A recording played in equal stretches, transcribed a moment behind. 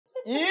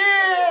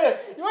Yeah!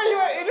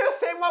 You just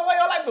say why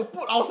you like to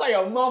put outside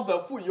your mouth the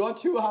food you want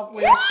to chew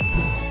halfway.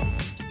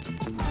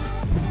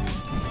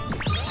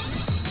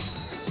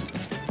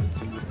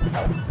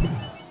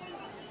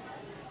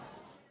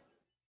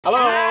 Hello!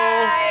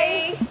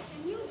 Hi!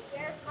 Can you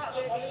guess what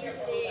we're doing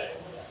today?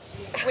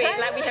 Wait,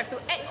 like we have to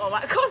act or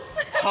what? Cause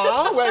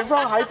Huh? We're in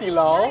front of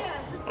HaiDiLao.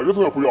 I just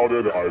want to put it out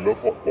there that I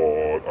love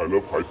hotpot, I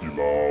love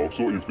HaiDiLao.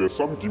 So if there's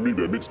some gimmick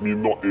that makes me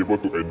not able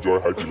to enjoy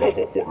HaiDiLao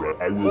hotpot, right,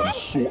 I will be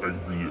so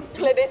angry.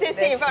 like they say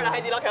sit in front of the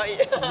HaiDiLao cannot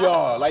eat.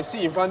 Yeah, like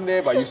sit in front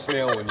there but you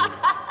smell only.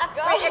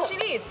 Wait,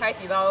 actually is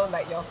HaiDiLao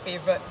like your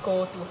favourite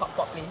go-to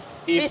hotpot place?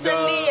 If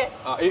Recently,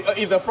 yes.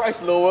 If the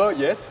price lower,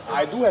 yes.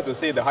 I do have to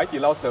say the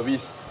HaiDiLao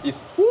service is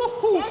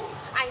woohoo. Yes,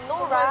 I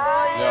know,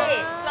 right?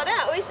 Yeah. But then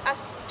I always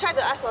try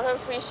to ask for some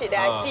free shit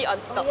that I see on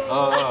TikTok. Yeah.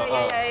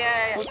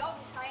 Y'all be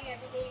trying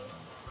everything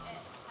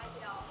at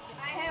HaiDiLao.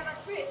 I have a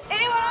twist.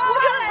 Eh, wow,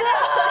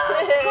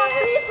 Got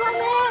twist one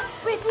man.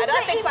 Wait, I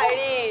don't take part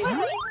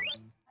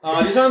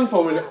already. This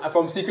one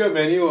from secret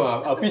menu,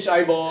 a fish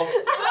eyeball.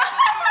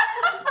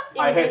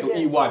 I had to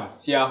eat one,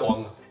 xia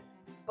huang.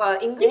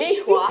 You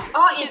mean hua?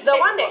 Oh, it's the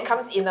one that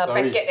comes in a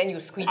packet and you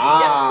squeeze it.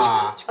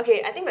 Ah.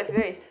 Okay, I think my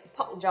favourite is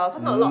pork jaw.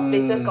 Because not a lot of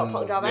places got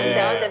pork jaw, but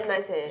that one damn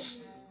nice eh.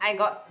 I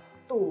got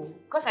 2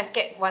 because I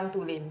scared 1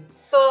 too lame.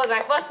 So my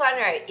first one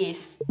right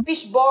is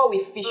fish ball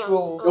with fish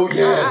roll. Oh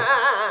yes.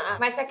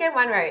 My second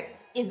one right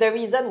is the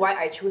reason why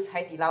I choose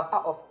HaiDiLao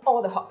out of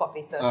all the hotpot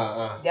places.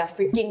 They are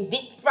freaking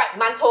deep fried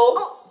mantou.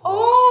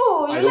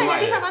 Oh, I you don't like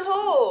the like deep fried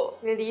mantou?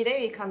 Really?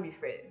 Then we can't be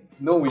friends.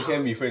 No, we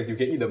can be friends. You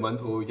can eat the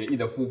mantou, you can eat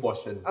the full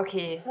portion.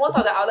 Okay. Most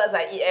of the outlets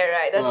I eat at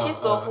right, the cheese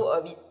tofu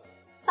a bit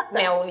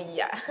smelly.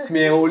 Yeah.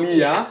 Smelly,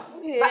 yeah?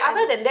 But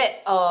other than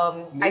that,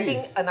 I think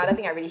Nice. another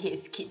thing I really hate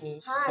is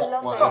kidney. I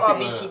love Pork Pork or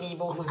that. beef kidney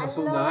both. Oh,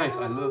 so nice.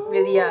 I love.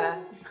 Really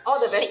All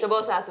the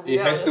vegetables are to be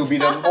It has to honest. be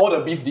all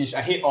the beef dish.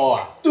 I hate all.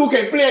 Two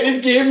can play at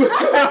this game.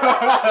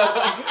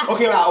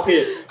 Okay.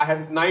 I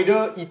have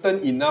neither eaten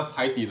enough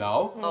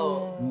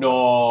HaiDiLao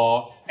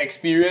nor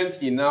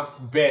experienced enough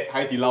bad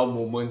HaiDiLao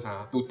moments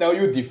to tell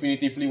you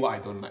definitively what I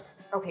don't like.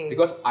 Okay.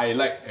 Because I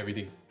like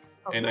everything.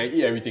 And I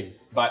eat everything.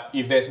 But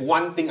if there's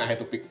one thing I had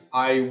to pick,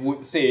 I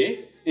would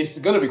say it's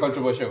gonna be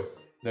controversial.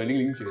 The Ling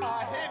Ling Jue.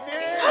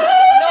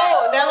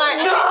 No, never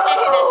mind. I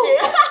hate that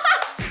shit.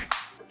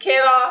 Okay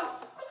lor.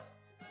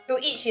 To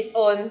each his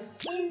own.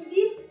 In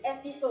this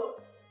episode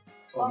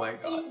Oh of my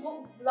god.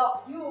 Eatbook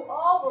vlog, you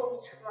all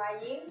will be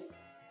trying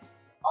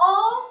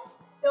all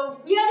the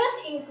weirdest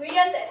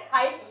ingredients at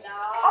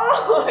HaiDiLao.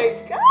 Oh my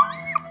god.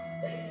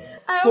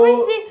 I always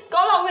see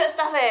got a lot of weird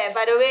stuff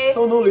by the way.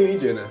 So no Ling Ling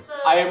Jue.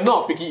 I am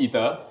not a picky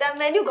eater. That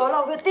menu got a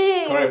lot of weird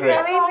things. Correct.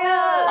 Very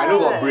weird. I know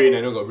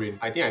got brain.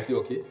 I think I still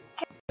okay.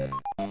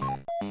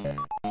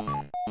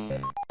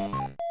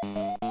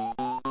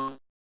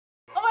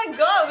 Oh my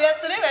god,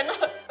 we're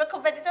not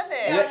competitors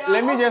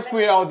Let me just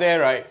put it out there,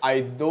 right?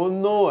 I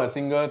don't know a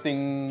single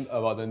thing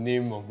about the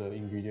name of the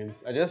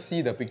ingredients. I just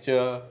see the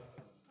picture.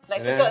 Like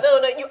and chicken,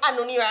 no, you earn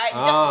only right?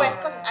 You just press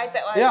because it's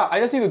iPad one. Yeah, I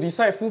just need to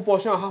decide full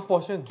portion or half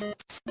portion.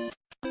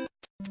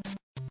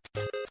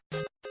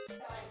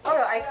 All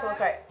your eyes closed,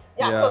 right?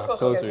 Yeah, close.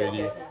 close okay,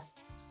 already. okay.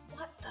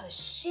 What the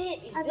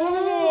shit is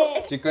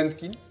that? Chicken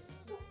skin?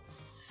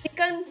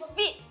 Chicken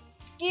feet,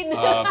 skin.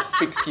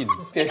 Pig skin.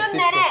 Chicken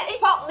neck,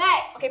 pork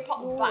neck. Okay, pork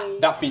butt.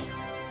 Duck feet.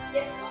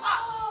 Yes.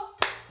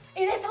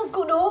 Hey, that sounds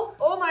good though.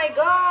 Oh my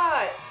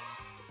god.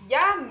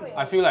 Yum.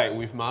 I feel like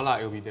with mala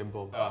it will be damn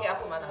bomb. Okay, I'll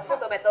put mana. Put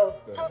tomato.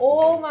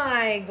 Oh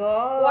my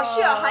god. Wash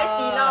your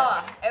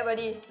HaiDiLao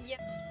everybody.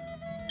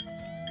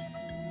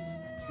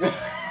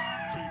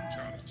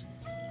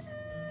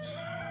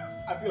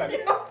 I feel like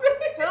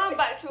Cannot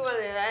bite through one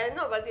I'm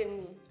not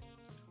biting.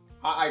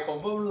 I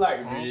confirm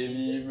like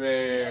really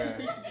man.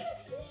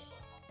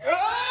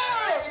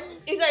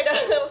 It's like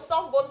the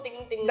soft bone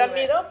thing. The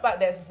middle part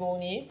that's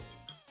bony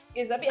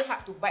is a bit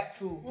hard to bite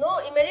through. No,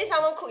 imagine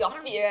someone cook your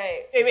feet,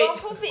 right? Wait. Your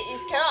whole feet is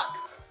cannot.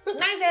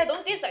 Nice eh,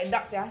 don't taste like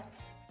ducks yeah.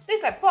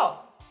 Tastes like pork.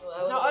 No,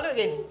 I Now won't. order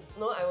again.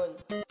 No, I won't.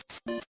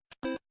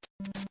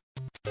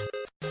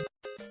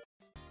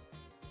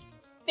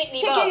 Pig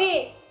liver.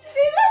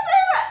 This is my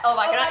favorite. Oh,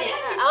 but I cannot eat. I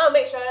want to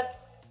make sure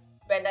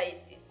Brenda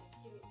eats this.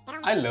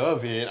 I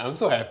love it. I'm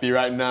so happy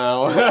right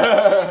now.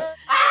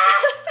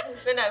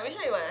 Brenda, which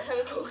one you want? Have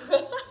you cook?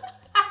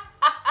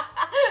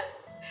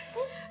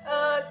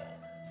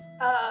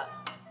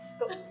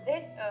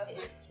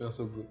 Smells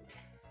so good.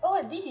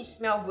 Oh, this is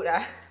smell good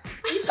ah.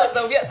 This was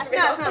the weird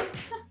smell.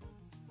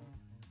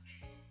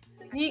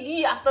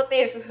 Piggy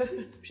aftertaste.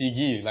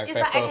 Piggy, like It's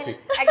like Peppa Pig.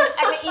 I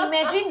can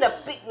imagine the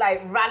pig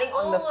like running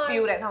on the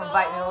field, that kind of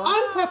vibe, you know.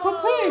 I'm Peppa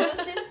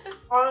Pig.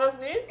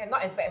 Honestly, and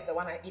not as bad as the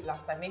one I eat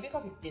last time. Maybe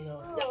because it's dinner.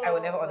 I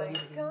will never order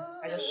this again.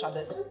 I just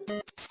shuddered.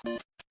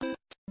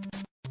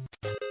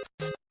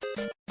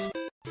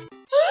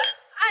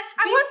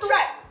 I want to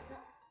try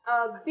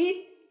beef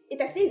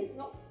intestines.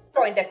 No.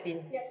 Pork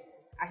intestine. Yes.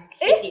 I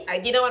hate it. I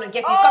didn't want to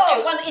guess this because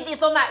I want to eat it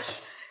so much.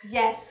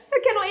 Yes. I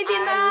cannot eat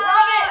it now. I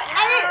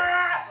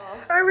love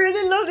it. I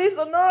really love this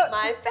or not.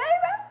 My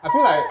favorite.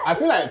 I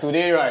feel like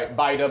today, right,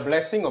 by the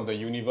blessing of the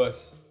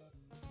universe,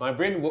 my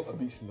brain worked a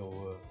bit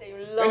slower.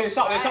 When they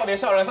shout, then I'm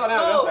just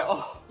like,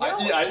 oh,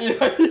 I eat.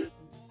 I think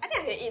I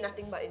can eat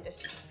nothing but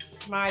intestine.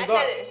 My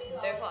God.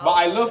 But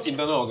I love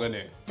internal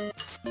organ.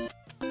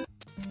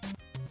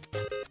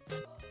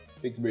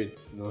 Pig's brain.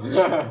 No.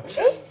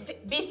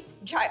 Beef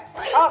tripe.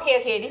 Oh,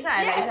 okay, this one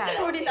I like. Yes,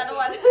 this other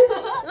one.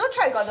 You know,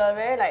 tripe got the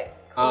very like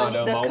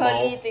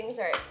curly things,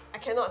 right? I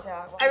cannot say.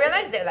 I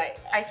realized that like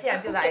I say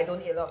until like I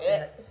don't eat a lot of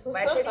peanuts, but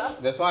actually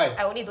that's why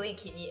I only don't eat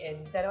kidney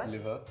and is that one?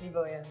 Liver,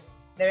 yeah.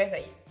 The rest I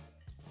eat.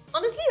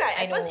 Honestly,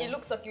 right, at first it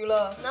looks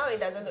circular. Now it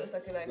doesn't look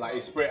circular. Like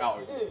it's spread out.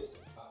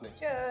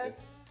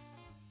 Cheers.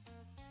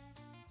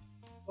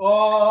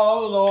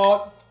 Oh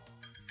Lord.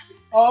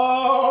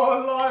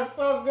 Oh Lord,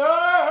 so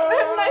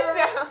good! Nice,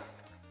 yeah.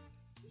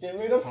 Get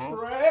rid of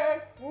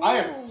spread. I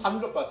am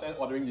 100%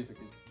 ordering this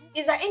again.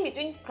 It's like in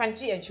between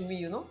crunchy and chewy,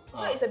 you know?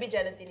 So it's a bit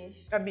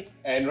gelatinish. A bit.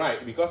 And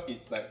right, because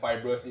it's like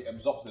fibrous, it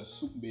absorbs the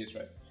soup base,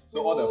 right?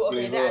 So all the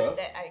flavor. Okay,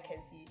 that I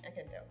can see. I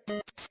can tell.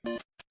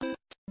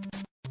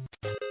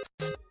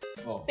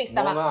 Oh, big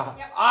stomach.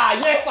 Yep. Ah,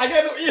 yes, I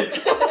get to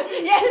eat!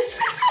 Yes!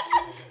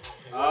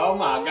 Oh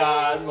my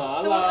god,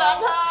 mala.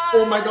 Zhujiang.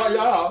 Oh my god,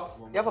 yeah.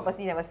 You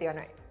purposely never say one,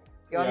 right?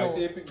 You all Yeah, I know.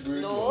 say pig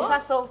brain. No. This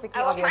one's so freaking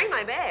I was obvious. trying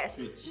my best.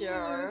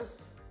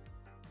 Cheers.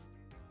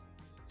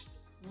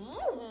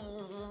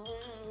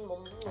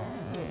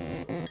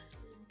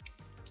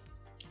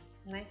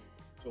 Nice.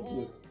 So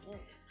good.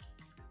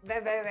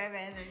 Very, very, very,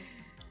 very nice.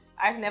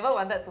 I've never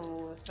wanted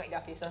to smack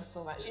their faces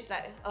so much. It's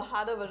like a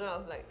harder version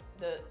of like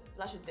the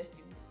large intestine.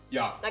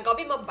 Yeah, Like got a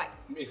bit more bite.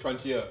 it's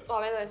crunchier. Oh,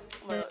 very nice.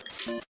 Oh my god.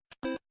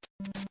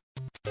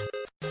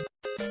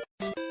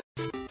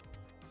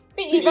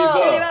 Big Big liver! liver.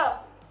 Big liver.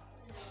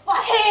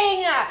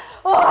 Heng ah!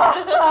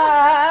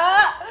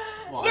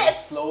 Wow, Yes!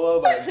 I'm slower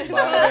by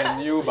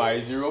you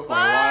by 0.1 second.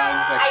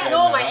 I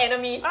know my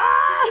enemies.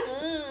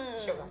 Mm.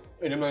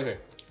 Hey, damn nice, eh?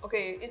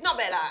 Okay, it's not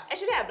bad lah.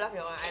 Actually, I bluff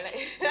your one. I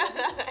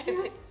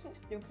like.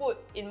 You put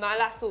in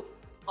mala soup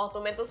or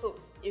tomato soup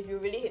if you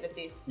really hate the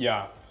taste.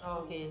 Yeah.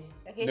 Oh, okay.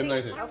 Okay. Damn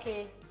nice, eh?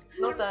 Okay.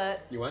 Noted.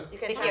 You want? You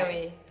can Take try. it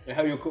away. I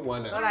help you cook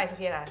one. No lah, it's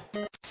okay lah.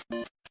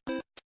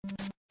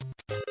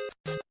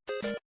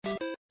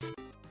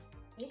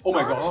 Oh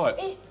my god.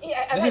 I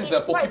This like is the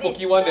What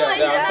Pocky one that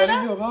I'm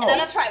telling you about.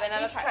 Another tribe,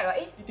 another Try tribe. what?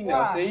 You think that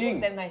I'm saying?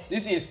 Damn nice.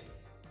 This is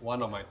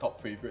one of my top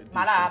favorite dishes.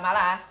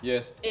 Mala.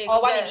 Yes. Eh, Oh,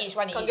 one in each,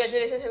 one in each.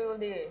 Congratulations, happy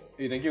birthday.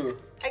 Hey, thank you.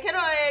 I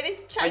cannot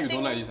this tribe you thing.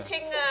 don't like this, ah?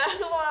 Heng ah.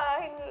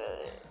 Wow, heng.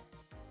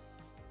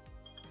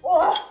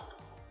 Oh.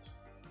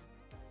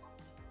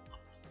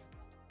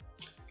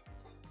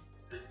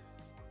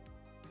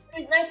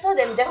 It's nicer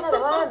than just now the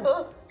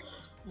one.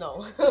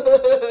 No.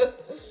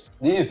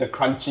 This is the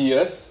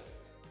crunchiest,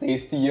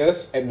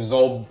 tastiest,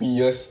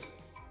 absorbiest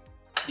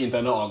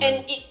internal organ.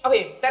 And it,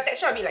 okay, that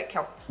texture a bit like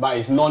kelp. But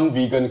it's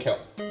non-vegan kelp.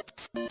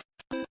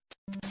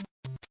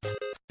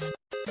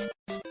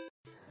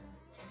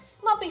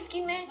 Not pig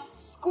skin, man.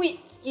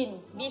 Squid skin.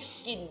 Beef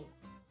skin.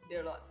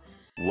 Dear Lord.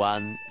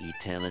 One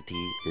eternity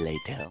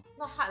later.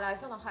 Not hard lah,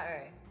 it's not hard,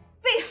 right?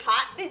 Big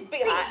heart. This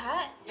big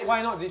heart.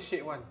 Why not this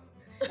shaped one?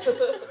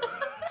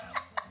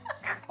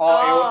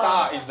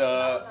 Aorta is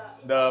the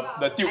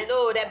tube. I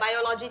know that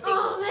biology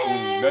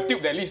thing. The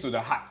tube that leads to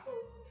the heart.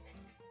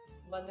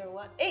 Wonder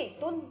what? Hey,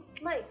 don't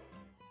smile.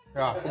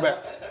 Yeah, too bad.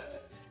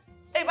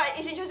 Hey, but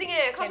it's interesting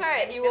cause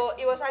right, it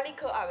will suddenly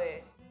curl up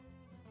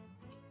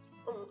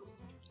Oh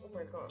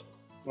my god.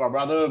 Wow,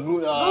 brother,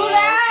 good Good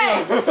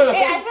right?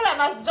 Hey, I feel like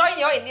must join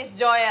you all in this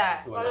joy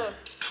ah. Brother,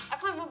 I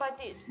can't even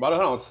bite it. brother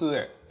很好吃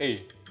哎，哎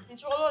你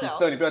说了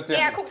 ，sister 你不要这 Hey,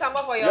 I 样。 cook some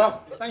more for you. Yeah,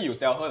 next time you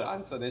tell her the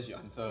answer, then she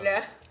answer.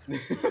 Yeah.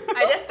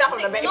 I just tell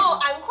from the back. No,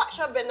 I'm quite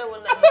sure Brenda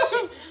won't like this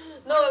shit.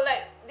 No,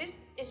 like this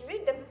is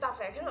really damn tough.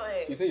 I cannot.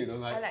 She say you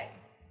don't like. I like.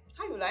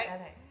 How you like? I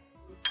like.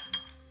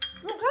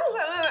 No,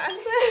 I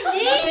swear.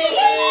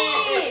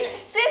 Yee!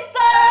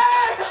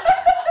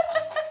 Sister!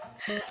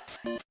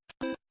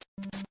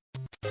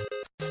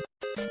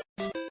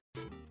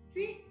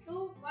 Three,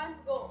 two, one,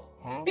 go.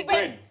 Big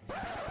brain.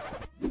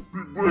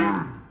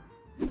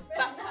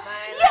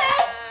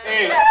 Yes!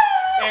 Hey,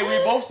 hey,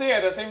 we both say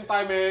at the same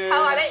time, eh.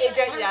 How are they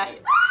Adria eat ah?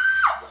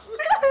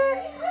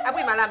 I put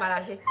in mala,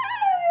 okay.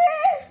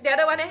 The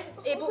other one eh?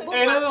 Hey, book.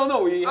 Hey,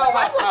 no, we Oh,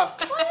 half.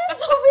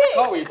 So big.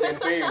 No, we 减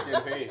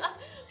肥.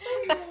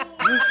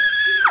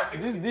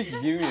 This dish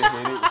give me a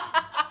headache.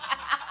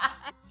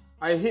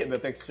 I hate the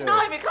texture.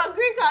 Now it becomes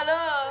grey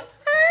color.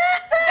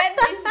 Then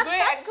it's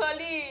grey and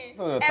curly.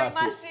 Oh, And touch it.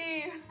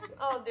 mushy.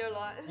 Oh dear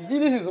Lord. You see,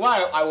 this is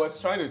why I was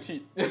trying to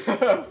cheat.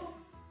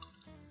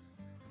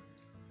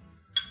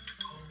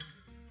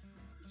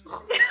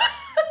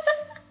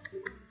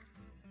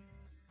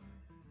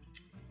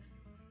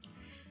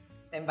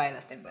 Stand by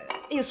lah.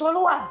 Eh, you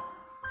swallow ah?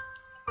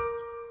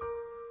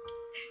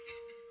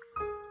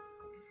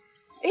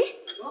 Eh?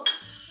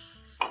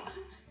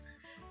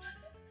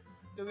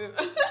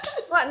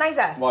 What, nice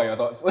ah? What are your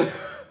thoughts?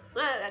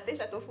 That tastes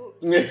like tofu. Oh,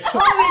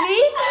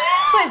 really?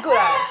 So it's good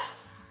ah?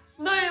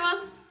 No, it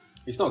must.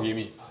 It's not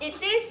gamey. It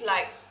tastes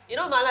like, you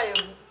know mala, you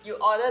you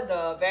order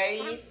the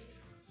very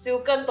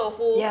silken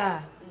tofu.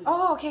 Yeah.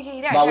 Oh,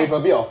 okay. Then But with a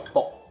bit of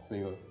pork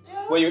flavor.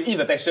 When you eat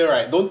the texture,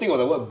 right, don't think of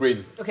the word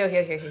brain.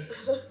 Okay.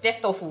 That's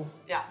tofu.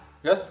 Yeah.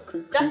 Just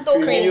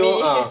tofu. creamy.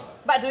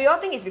 But do you all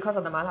think it's because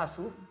of the mala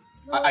soup?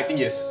 I think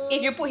yes.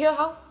 If you put here,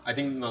 how? I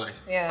think not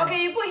nice. Yeah.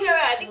 Okay, you put here,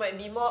 right? I think might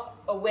be more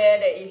aware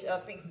that it's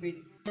a pig's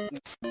brain.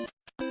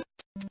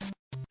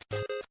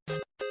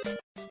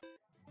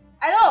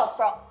 I know,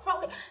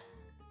 frog.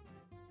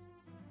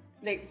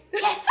 Leg.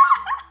 Yes!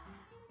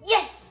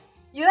 Yes!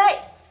 You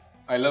like?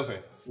 I love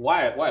it.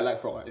 Why I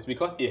like frog? It's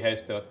because it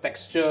has the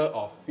texture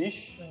of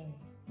fish,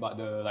 but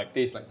the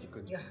tastes like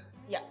chicken.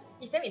 Yeah.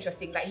 It's damn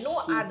interesting. Like no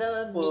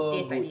other meat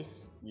tastes like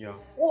this. Yeah.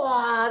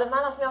 Wow, the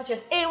mala smell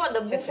just... Hey, what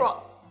the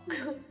bullfrog?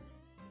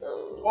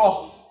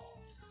 Oh!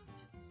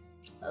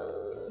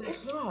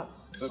 God.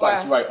 It's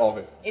like right off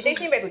it. It takes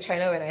me back to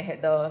China when I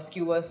had the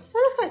skewers. So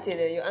that's quite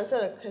silly. You answer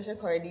the question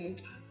correctly.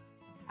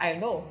 I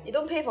know. You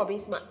don't pay for being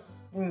smart.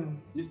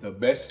 This is the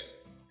best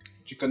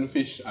chicken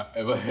fish I've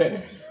ever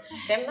had.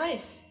 Damn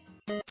nice.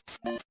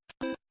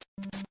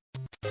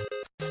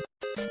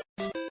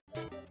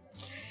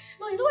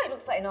 No, you know what it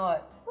looks like not?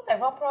 It looks like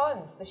raw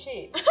prawns, the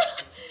shape.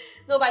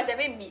 No, but it's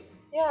definitely meat.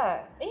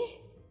 Yeah.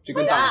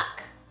 Chicken tongue.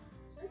 Duck.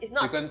 It's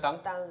not Chicken tongue.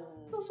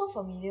 Looks so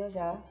familiar,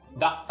 yeah.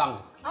 Duck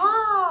tongue.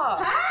 Ah!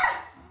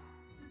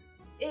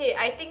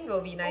 I think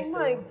will be nice Oh too.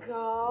 my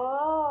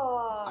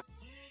god.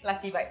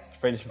 Latty vibes.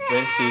 French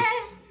cheese.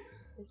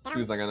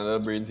 Feels like another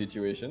brain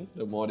situation.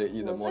 The more they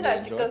eat, the more It's they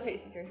like a enjoy. chicken feet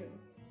situation.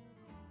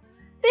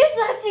 Taste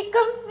the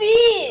chicken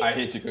feet! I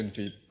hate chicken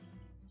feet.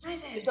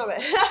 It's not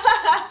bad.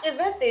 It's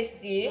very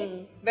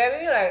tasty.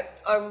 Very like...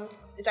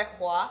 It's like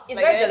hua. It's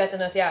like very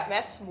gelatinous, yeah.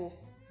 Very smooth.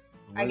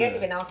 I guess you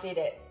can now say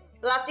that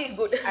Latte is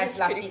good. I've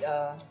lattied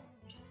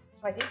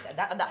what is this? A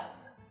duck? A duck.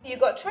 You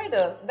got try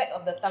the back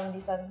of the tongue,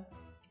 this one.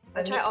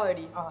 I tried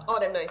already. Oh,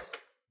 damn nice.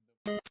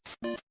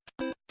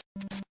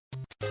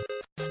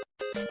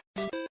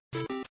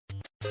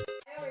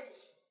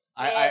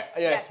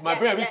 Yes, my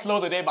brain a bit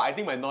slow today, but I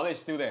think my knowledge is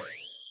still there.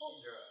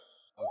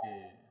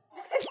 Okay.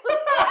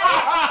 I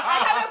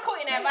have you cook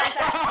in advance.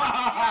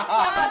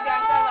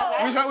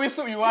 Which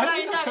soup you want?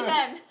 Which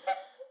one?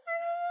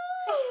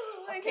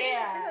 Okay.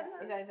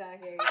 This one.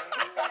 Okay.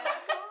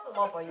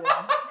 More for you.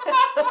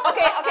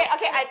 Okay.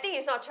 I think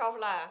it's not 12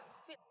 lah.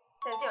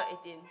 17 or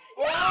 18.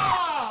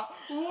 Wow!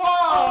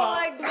 Oh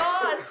my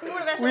god! Screw the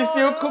vegetable. We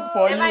still cook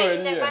for you In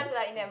already.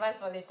 advance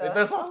for later.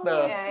 Later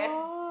softer.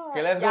 Yeah.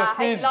 Okay, let's go Yeah,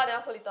 spin. HaiDiLao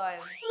never so little.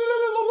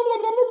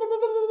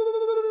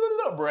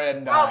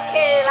 Brenda.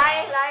 Okay,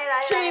 lie.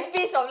 3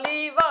 pieces of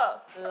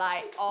liver.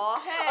 Like all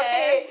hair.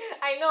 Okay,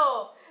 I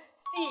know.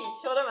 See,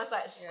 shoulder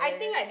massage. Yeah, I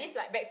think like this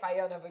like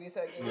backfire on the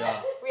producer again.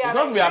 Yeah.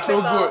 Because we are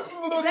too good.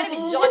 You better be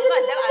John, if not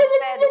it's damn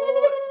unfair,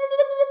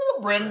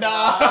 dude. Brenda.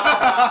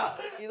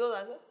 You don't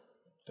answer?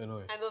 Don't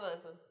know. I don't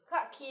answer.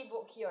 Clark Key,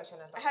 Book Key or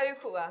China. I help you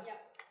cook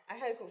I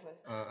help you cook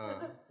first.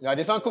 Yeah,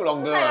 this one cook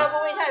longer. Which one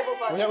you put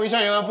first? Which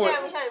one you want to put?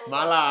 Which one you put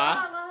Mala.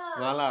 Mala.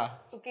 Mala.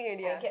 Cooking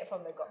already. I get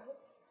from the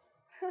gods.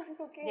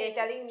 They're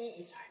telling me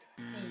it's C,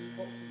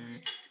 Book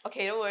Key.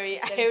 Okay, don't worry.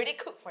 I already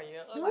cooked for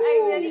you. But I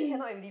really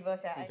cannot have liver,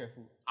 sia. Be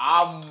careful.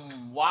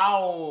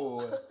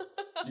 Wow.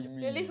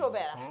 Really so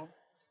bad?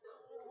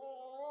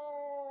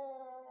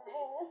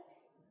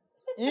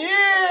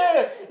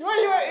 Yeah!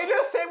 You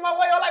just say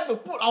why you like to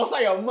put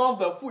outside your mouth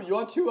the food you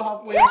want to chew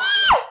halfway.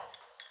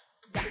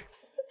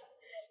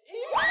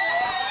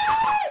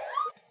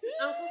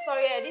 I'm so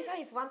sorry. This one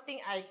is one thing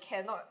I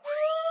cannot.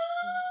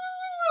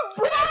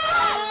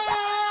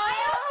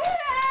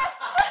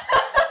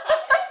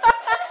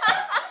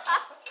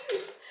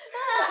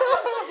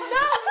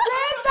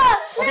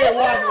 Okay,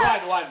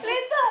 one.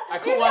 Later. I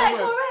cook one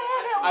first.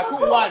 I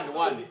cook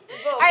one.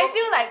 I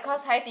feel like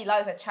because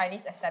HaiDiLao is a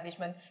Chinese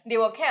establishment, they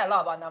will care a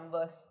lot about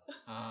numbers.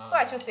 So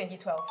I choose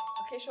 2012.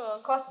 Okay, sure.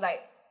 Cause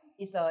like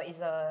it's a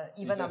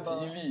even It's a number.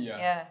 Geely, yeah.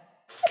 Yeah.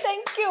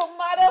 Thank you,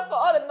 mother, for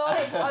all the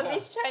knowledge on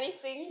this Chinese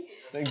thing.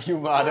 Thank you,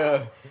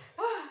 mother.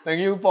 Thank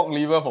you, pork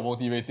liver, for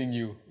motivating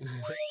you.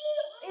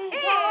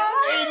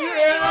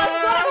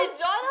 Sorry,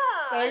 John.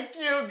 Thank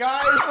you,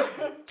 guys.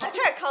 I try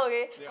to count,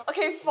 okay?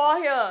 Okay, 4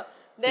 here.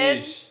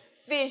 Then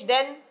fish.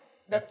 Then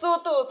the 猪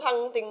肚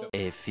汤 thing.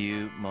 A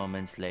few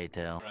moments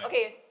later.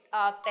 Okay,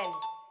 10.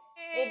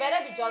 It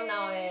better be John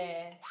now,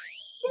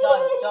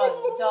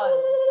 John.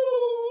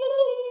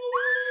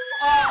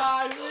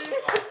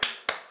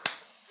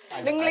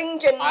 Ling ling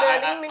jen,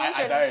 ling ling I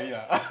jen. die already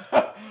lah.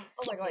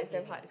 Oh my god, it's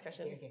damn hard, this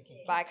question.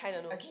 Okay. But I kind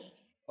of know.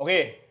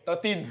 Okay,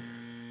 13.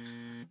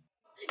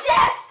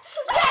 Yes!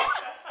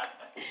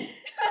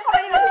 How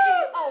many must we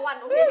eat? Oh,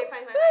 1. Okay,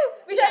 fine.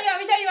 Which one you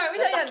want? Okay,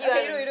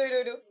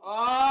 you do.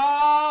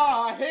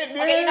 I hate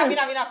this. Okay,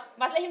 enough.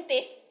 Must let him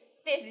taste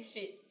this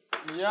shit.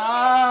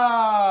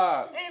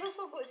 Yeah. It looks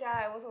so good,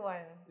 I also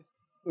want.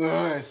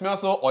 It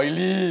smells so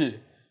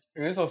oily.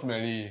 It is so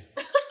smelly.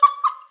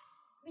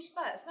 Which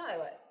part? Smell like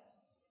what?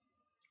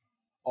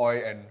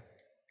 Oil and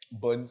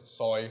burnt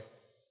soy.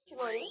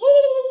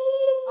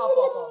 Oh,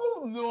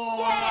 four. No.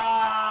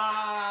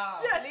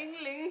 Ling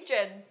ling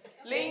jen.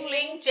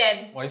 Ling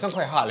Jen. Wow, this one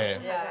quite hard leh.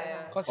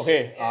 Yeah.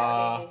 Okay,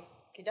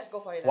 Okay, just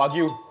go for it.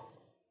 Wagyu.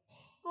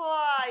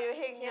 Wow, you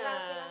heng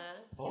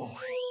Oh,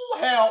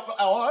 help!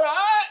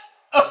 Alright.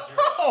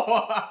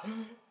 What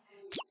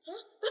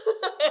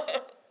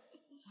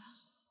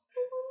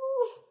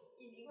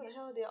the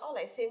hell? They're all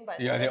like same but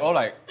Yeah, they're all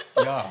like,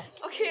 yeah.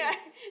 Okay, I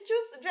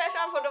choose dredge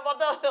out from the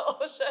bottom of the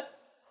ocean.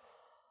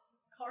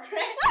 Correct.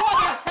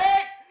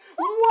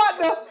 What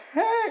the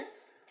heck?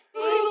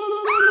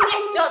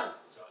 John.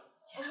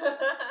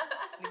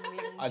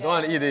 I don't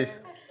want to eat this.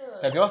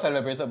 Have you all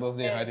celebrated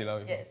birthday at HaiDiLao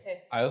before? Yes.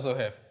 I also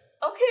have.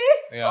 Okay.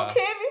 Yeah.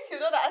 Okay, means you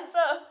know the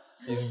answer.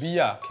 It's B,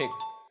 cake.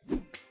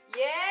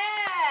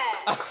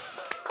 Yeah.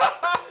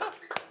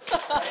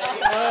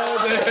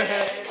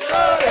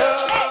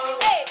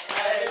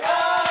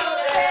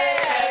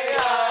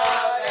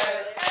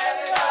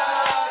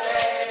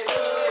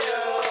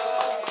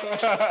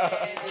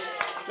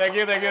 Thank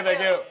you.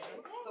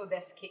 So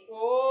that's cake.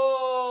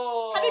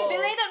 Oh. Happy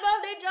belated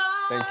birthday,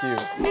 John. Thank you.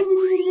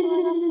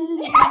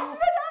 Yes,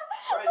 Brenda.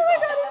 Oh my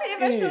god, you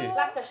made it vegetable.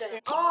 Last question.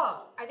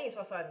 Oh, I think it's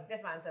first one.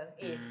 That's my answer.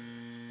 A.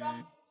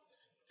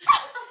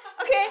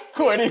 Okay.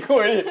 Cook already.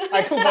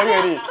 I cook for you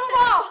already. Two more.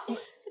 I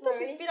thought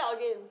she spit out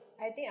again.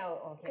 I think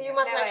I'll. Okay. Okay, you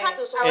must like try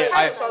to swallow. Hey,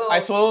 Try to swallow. I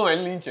swallow my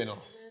linchen.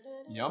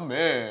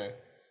 Yummy.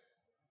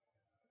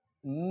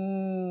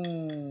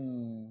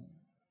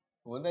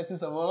 我们在吃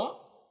什么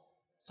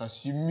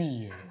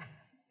 ？Sashimi 耶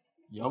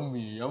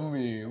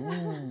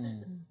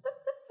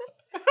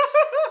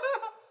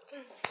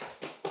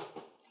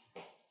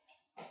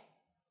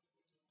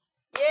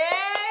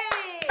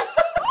 ，yummy。Yay!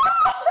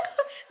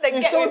 The It's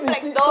get so reflex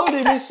delicious. though. So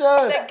delicious.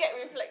 The get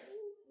reflex.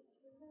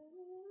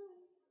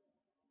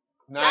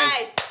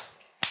 Nice.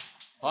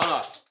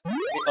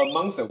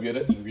 Amongst the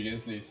weirdest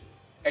ingredients list,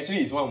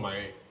 actually it's one of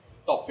my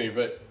top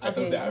favorite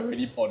items that I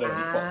already ordered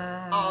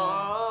before,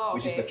 Oh,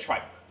 which is the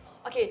tripe.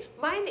 Okay,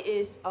 mine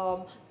is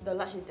the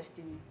large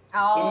intestine.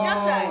 Oh. It's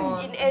just like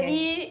in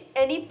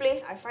any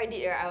place I find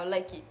it, I will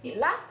like it.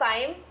 Last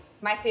time,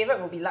 my favorite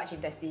would be large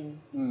intestine.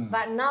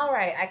 But now,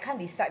 right, I can't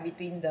decide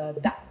between the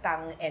duck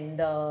tongue and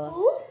the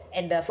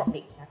frog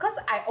leg. Because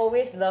I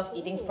always love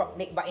eating frog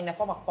leg, but in the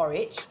form of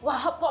porridge. Wow,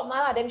 hotpot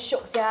mala, damn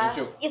shiok, sia.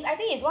 Damn shiok. I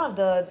think it's one of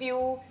the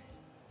few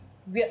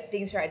weird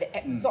things, right, that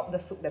absorb the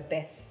soup the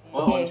best.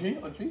 On three?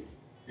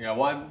 Yeah,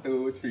 1,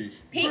 2, 3.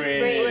 Pig's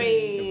brain.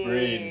 brain. The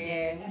brain.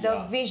 Yeah.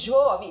 The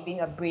visual of it being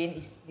a brain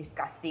is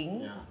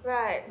disgusting. Yeah.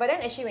 Right. But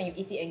then actually when you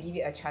eat it and give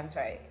it a chance,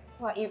 right?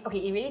 Wow, it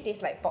really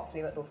tastes like pork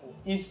flavoured tofu.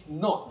 It's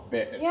not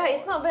bad at all. Yeah,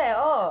 it's not bad at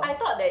all. I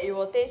thought that it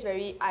will taste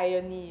very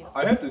irony.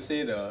 I have to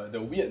say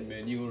the weird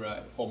menu,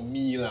 right, for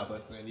me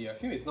personally, I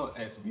feel it's not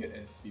as weird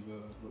as people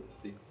would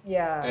think.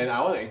 Yeah. And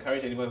I want to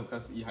encourage anyone who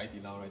comes to eat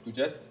HaiDiLao, right, to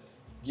just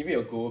give it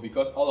a go,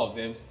 because all of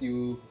them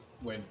still,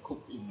 when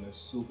cooked in the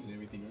soup and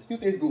everything, still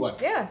taste good one.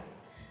 Yeah.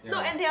 No,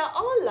 and they are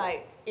all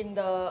like in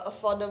the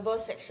affordable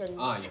section.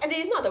 Yeah. As in,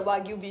 it's not the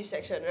Wagyu beef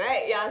section,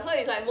 right? Yeah, so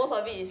it's like most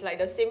of it is like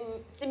the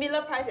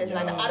similar price as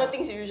like the other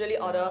things you usually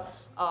order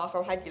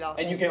from HaiDiLao.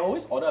 And you can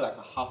always order like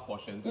a half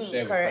portion to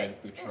share with friends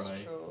to try.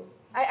 That's true.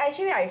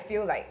 I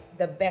feel like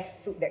the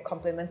best soup that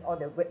complements all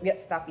the weird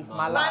stuff is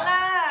mala. Mala,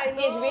 I know.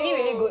 It's really,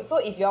 really good. So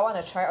if you all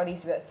want to try all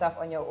these weird stuff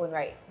on your own,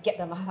 right, get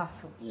the mala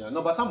soup. Yeah,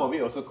 no, but some of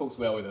it also cooks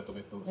well with the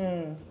tomatoes.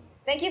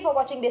 Thank you for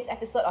watching this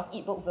episode of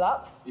Eatbook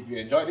Vlogs. If you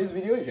enjoyed this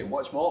video, you can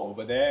watch more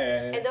over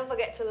there. And don't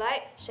forget to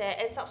like, share,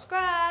 and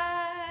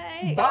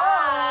subscribe.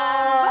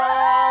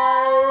 Bye!